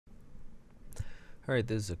Alright,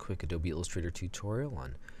 this is a quick Adobe Illustrator tutorial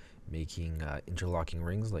on making interlocking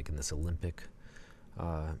rings like in this Olympic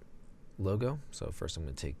logo. So first I'm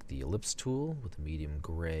going to take the ellipse tool with a medium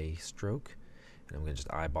gray stroke, and I'm going to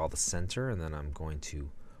just eyeball the center, and then I'm going to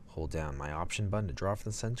hold down my option button to draw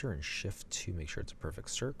from the center and shift to make sure it's a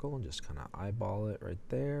perfect circle, and just kind of eyeball it right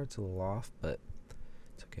there. It's a little off, but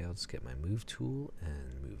it's okay. I'll just get my move tool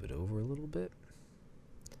and move it over a little bit.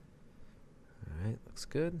 Alright, looks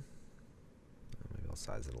good. Maybe I'll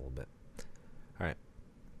size it a little bit. Alright,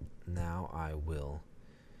 now I will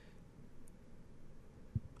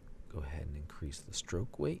go ahead and increase the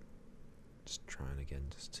stroke weight. Just trying again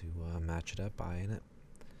just to match it up, eyeing it.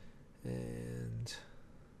 And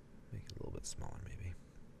make it a little bit smaller maybe.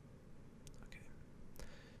 Okay,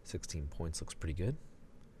 16 points looks pretty good.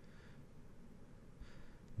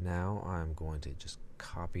 Now I'm going to just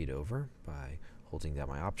copy it over by holding down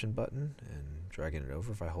my option button and dragging it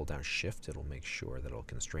over. If I hold down shift, it'll make sure that it'll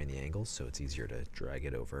constrain the angles, so it's easier to drag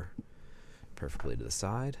it over perfectly to the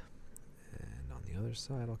side. And on the other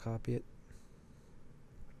side I'll copy it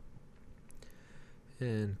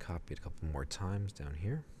and copy it a couple more times down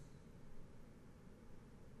here.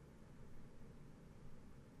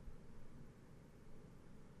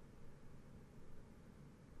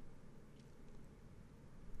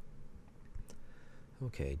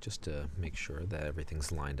 Okay, just to make sure that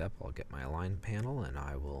everything's lined up, I'll get my align panel and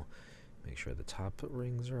I will make sure the top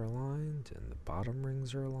rings are aligned and the bottom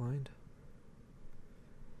rings are aligned.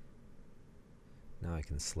 Now I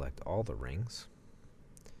can select all the rings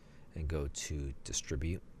and go to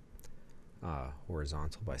distribute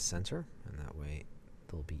horizontal by center, and that way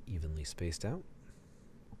they'll be evenly spaced out.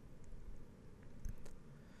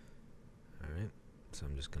 Alright, so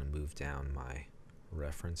I'm just going to move down my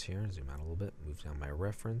reference here, zoom out a little bit, move down my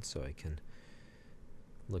reference so I can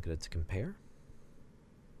look at it to compare.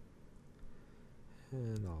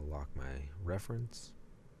 And I'll lock my reference.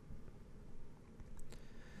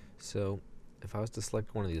 So if I was to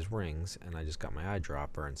select one of these rings and I just got my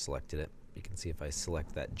eyedropper and selected it, you can see if I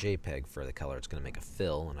select that JPEG for the color, it's going to make a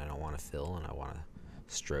fill, and I don't want a fill, and I want a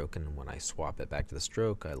stroke, and when I swap it back to the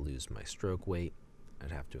stroke, I lose my stroke weight.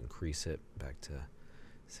 I'd have to increase it back to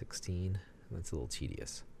 16. That's a little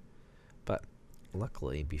tedious. But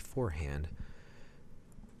luckily, beforehand,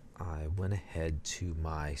 I went ahead to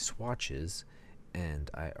my swatches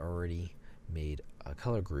and I already made a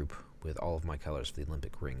color group with all of my colors for the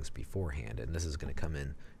Olympic rings beforehand, and this is going to come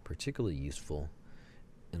in particularly useful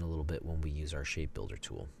in a little bit when we use our shape builder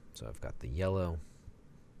tool. So I've got the yellow,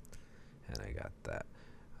 and I got that,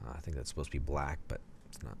 I think that's supposed to be black, but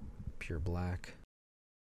it's not pure black,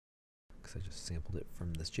 because I just sampled it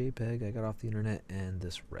from this JPEG I got off the internet, and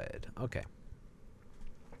this red. Okay.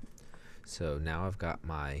 So now I've got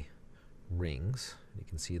my rings. You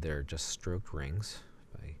can see they're just stroked rings.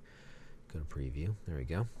 If I go to preview, there we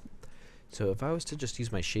go. So if I was to just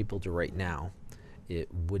use my shape builder right now, it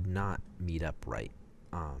would not meet up right.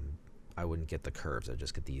 I wouldn't get the curves. I'd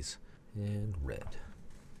just get these in red.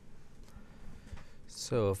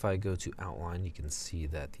 So if I go to outline, you can see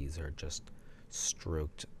that these are just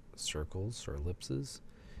stroked circles or ellipses,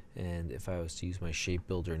 and if I was to use my shape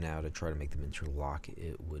builder now to try to make them interlock,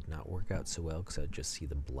 it would not work out so well because I'd just see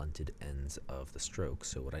the blunted ends of the strokes.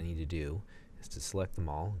 So what I need to do is to select them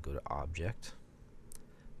all, go to Object,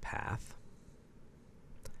 Path,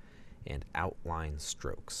 and Outline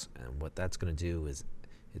Strokes, and what that's going to do is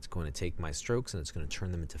it's going to take my strokes and it's going to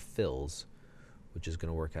turn them into fills, which is going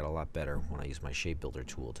to work out a lot better when I use my shape builder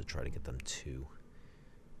tool to try to get them to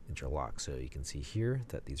interlock. So you can see here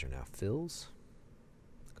that these are now fills.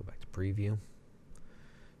 Let's go back to preview.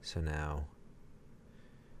 So now,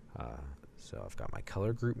 so I've got my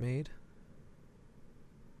color group made,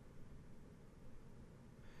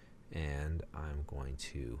 and I'm going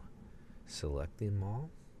to select them all.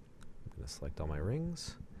 I'm going to select all my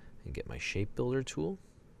rings and get my shape builder tool.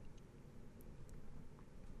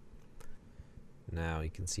 Now you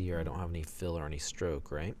can see here I don't have any fill or any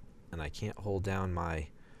stroke, right? And I can't hold down my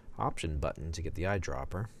option button to get the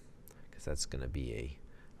eyedropper because that's going to be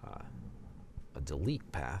a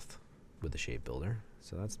delete path with the shape builder,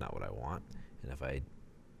 so that's not what I want. And if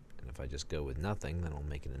I just go with nothing, then I'll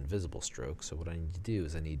make an invisible stroke. So what I need to do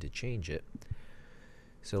is I need to change it.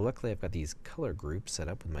 So luckily I've got these color groups set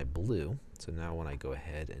up with my blue, so now when I go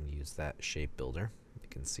ahead and use that shape builder, you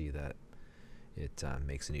can see that it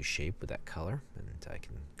makes a new shape with that color, and I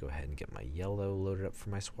can go ahead and get my yellow loaded up for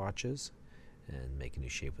my swatches and make a new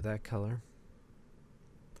shape with that color,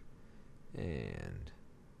 and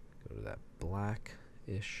go to that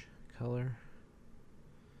black-ish color,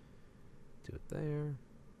 do it there,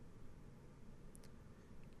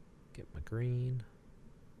 get my green,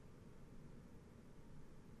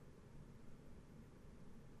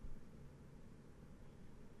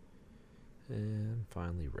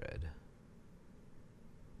 finely red.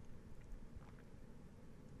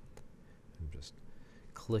 I'm just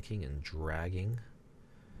clicking and dragging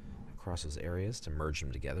across those areas to merge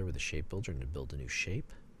them together with a shape builder and to build a new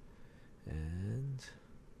shape. And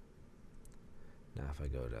now if I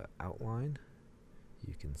go to outline,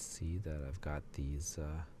 you can see that I've got these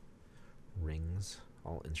rings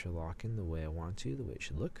all interlocking the way I want to, the way it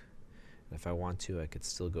should look. And if I want to, I could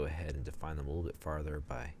still go ahead and define them a little bit farther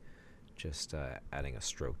by just adding a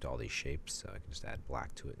stroke to all these shapes. So I can just add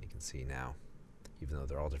black to it, and you can see now, even though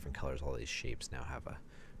they're all different colors, all these shapes now have a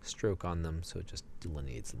stroke on them, so it just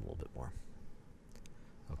delineates them a little bit more.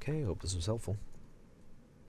 Okay, I hope this was helpful.